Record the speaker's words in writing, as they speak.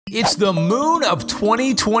It's the moon of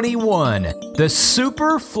 2021, the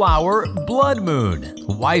super flower blood moon.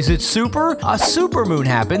 Why is it super? A supermoon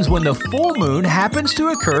happens when the full moon happens to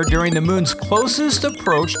occur during the moon's closest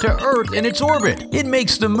approach to Earth in its orbit. It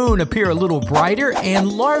makes the moon appear a little brighter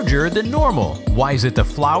and larger than normal. Why is it the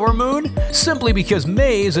flower moon? Simply because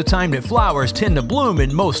May is a time that flowers tend to bloom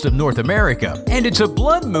in most of North America. And it's a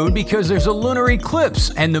blood moon because there's a lunar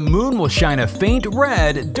eclipse, and the moon will shine a faint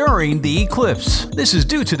red during the eclipse. This is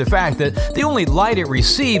due to the fact that the only light it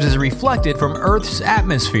receives is reflected from Earth's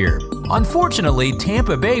atmosphere. Unfortunately,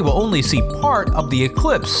 Tampa Bay will only see part of the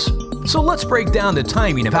eclipse. So let's break down the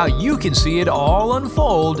timing of how you can see it all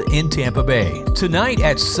unfold in Tampa Bay. Tonight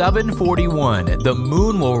at 7:41, the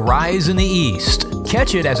moon will rise in the east.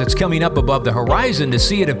 Catch it as it's coming up above the horizon to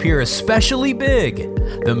see it appear especially big.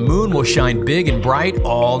 The moon will shine big and bright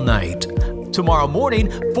all night. Tomorrow morning,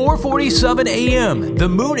 4:47 a.m., the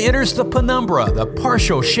moon enters the penumbra, the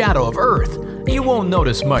partial shadow of Earth. You won't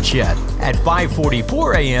notice much yet. At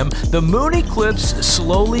 5:44 a.m., the moon eclipse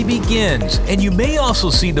slowly begins, and you may also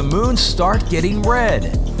see the moon start getting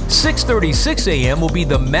red. 6:36 a.m. will be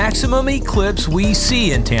the maximum eclipse we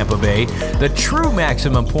see in Tampa Bay. The true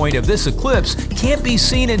maximum point of this eclipse can't be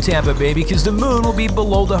seen in Tampa Bay because the moon will be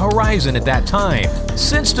below the horizon at that time.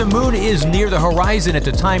 Since the moon is near the horizon at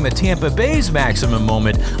the time of Tampa Bay's maximum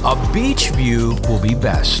moment, a beach view will be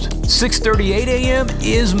best. 6:38 a.m.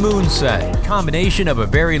 is moonset. A combination of a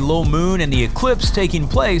very low moon and the eclipse taking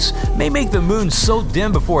place may make the moon so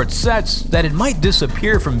dim before it sets that it might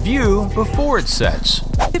disappear from view before it sets.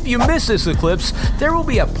 If you miss this eclipse, there will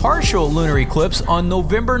be a partial lunar eclipse on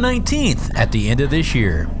November 19th at the end of this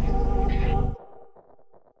year.